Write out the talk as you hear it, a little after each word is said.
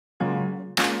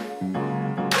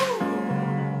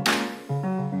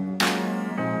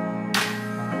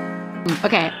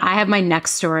Okay, I have my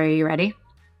next story. Are you ready?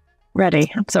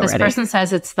 Ready. I'm so this ready. This person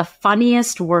says it's the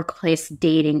funniest workplace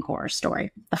dating horror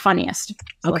story. The funniest.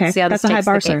 So okay. That's a high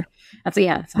bar, sir. It's a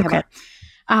high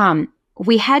bar.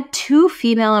 We had 2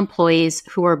 female employees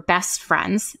who were best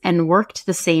friends and worked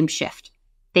the same shift.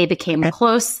 They became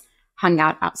close, hung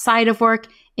out outside of work,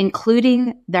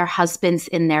 including their husbands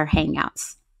in their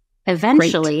hangouts.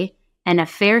 Eventually, an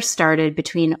affair started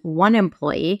between one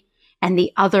employee and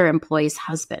the other employee's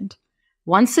husband.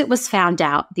 Once it was found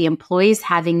out the employee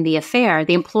having the affair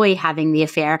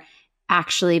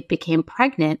actually became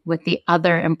pregnant with the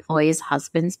other employee's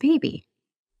husband's baby.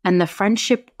 And the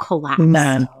friendship collapsed.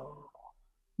 Man.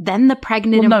 Then the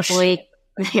pregnant employee...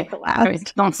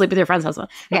 don't sleep with your friend's husband.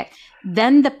 Okay.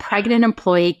 Then the pregnant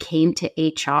employee came to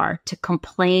HR to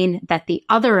complain that the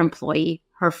other employee,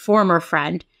 her former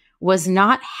friend, was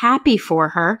not happy for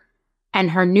her and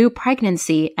her new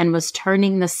pregnancy and was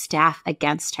turning the staff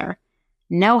against her.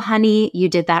 No, honey, you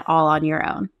did that all on your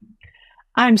own.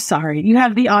 I'm sorry. You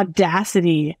have the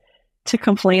audacity to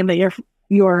complain that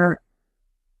your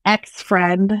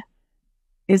ex-friend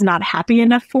is not happy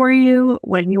enough for you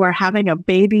when you are having a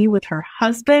baby with her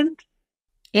husband.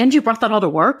 And you brought that all to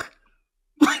work?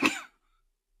 Right?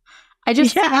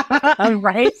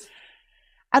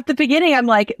 At the beginning, I'm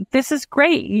like, this is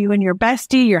great. You and your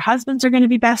bestie, your husbands are going to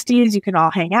be besties. You can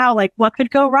all hang out. Like, what could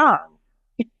go wrong?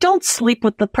 You don't sleep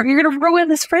with you're going to ruin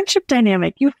this friendship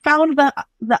dynamic. You found the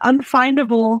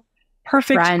unfindable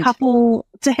perfect couple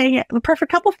to hang out, the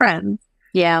perfect couple friends.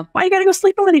 Yeah. Why you got to go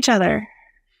sleeping with each other?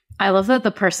 I love that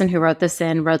the person who wrote this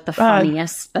in wrote the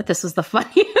funniest, that this was the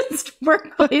funniest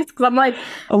workplace. Because I'm like,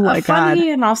 oh my God.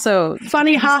 Funny and also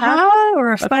funny, haha,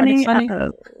 or a funny.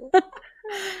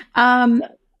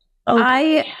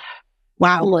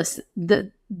 Wow. Listen,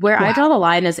 I draw the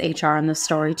line as HR in this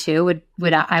story too.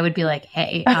 I would be like,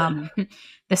 hey,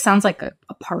 this sounds like a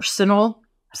personal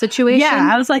situation. Yeah,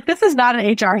 I was like, this is not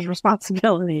an HR's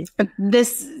responsibility.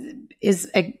 This is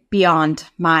beyond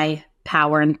my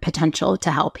power and potential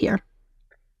to help here.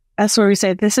 That's where we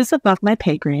say, this is above my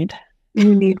pay grade.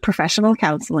 You need professional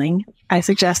counseling. I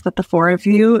suggest that the 4 of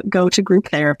you go to group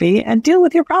therapy and deal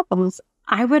with your problems.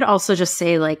 I would also just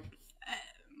say, like,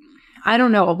 I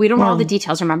don't know. We don't know all the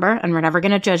details, remember? And we're never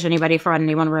going to judge anybody for what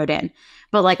anyone wrote in.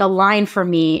 But like a line for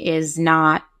me is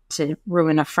not to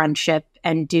ruin a friendship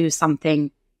and do something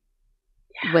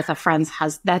with a friend's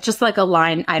husband. That's just like a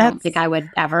line I don't think I would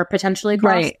ever potentially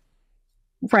cross.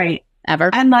 Right.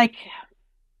 Ever. And like,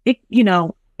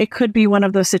 it could be one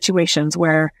of those situations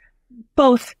where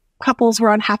both couples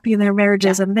were unhappy in their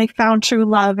marriages and they found true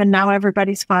love and now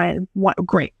everybody's fine.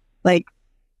 Great. Like,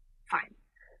 fine.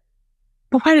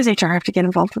 But why does HR have to get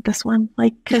involved with this one?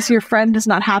 Like, because your friend is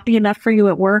not happy enough for you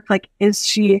at work? Like, is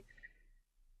she...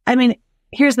 I mean,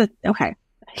 here's the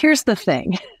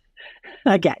thing.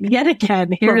 Yet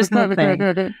again, here's the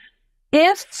thing.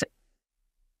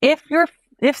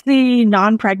 If the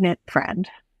non-pregnant friend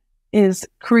is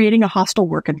creating a hostile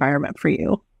work environment for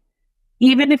you,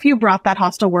 even if you brought that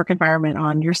hostile work environment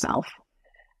on yourself,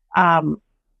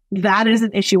 that is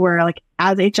an issue where, like,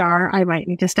 as HR, I might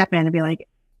need to step in and be like,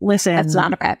 listen. That's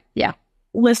not okay. Yeah.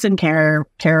 Listen,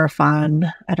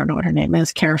 Carafun. I don't know what her name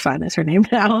is. Carafun is her name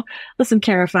now. Listen,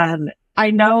 Carafun.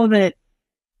 I know that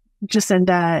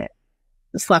Jacinda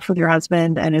slept with your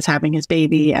husband and is having his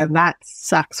baby, and that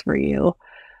sucks for you.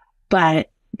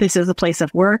 But this is a place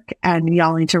of work, and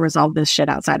y'all need to resolve this shit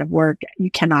outside of work. You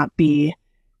cannot be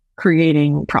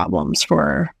creating problems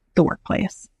for the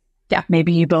workplace. Yeah.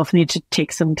 Maybe you both need to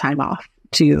take some time off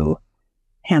to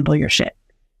handle your shit.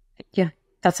 Yeah.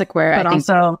 That's like where but I think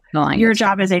also your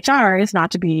job as HR is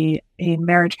not to be a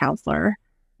marriage counselor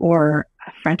or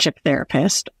a friendship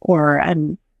therapist or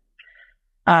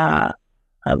a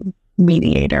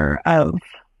mediator of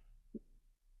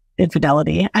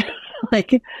infidelity.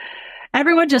 Like,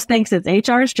 everyone just thinks it's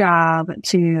HR's job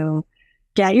to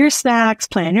get your snacks,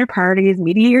 plan your parties,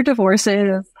 mediate your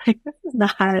divorces. Like, this is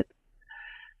not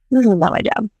my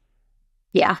job.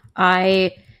 Yeah.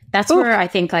 That's where I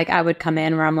think, like, I would come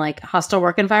in where I'm like, hostile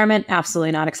work environment,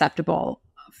 absolutely not acceptable.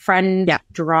 Friend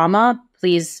drama,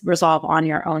 please resolve on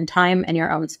your own time and your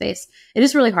own space. It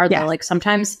is really hard though. Like,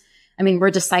 sometimes, I mean,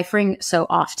 we're deciphering so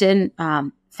often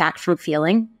fact from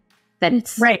feeling that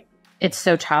it's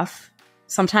so tough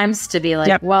sometimes to be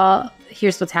like, well,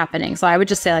 here's what's happening. So I would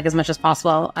just say, like, as much as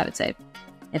possible, I would say,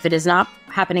 if it is not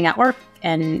happening at work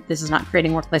and this is not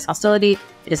creating workplace hostility,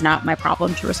 it is not my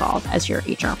problem to resolve as your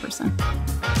HR person.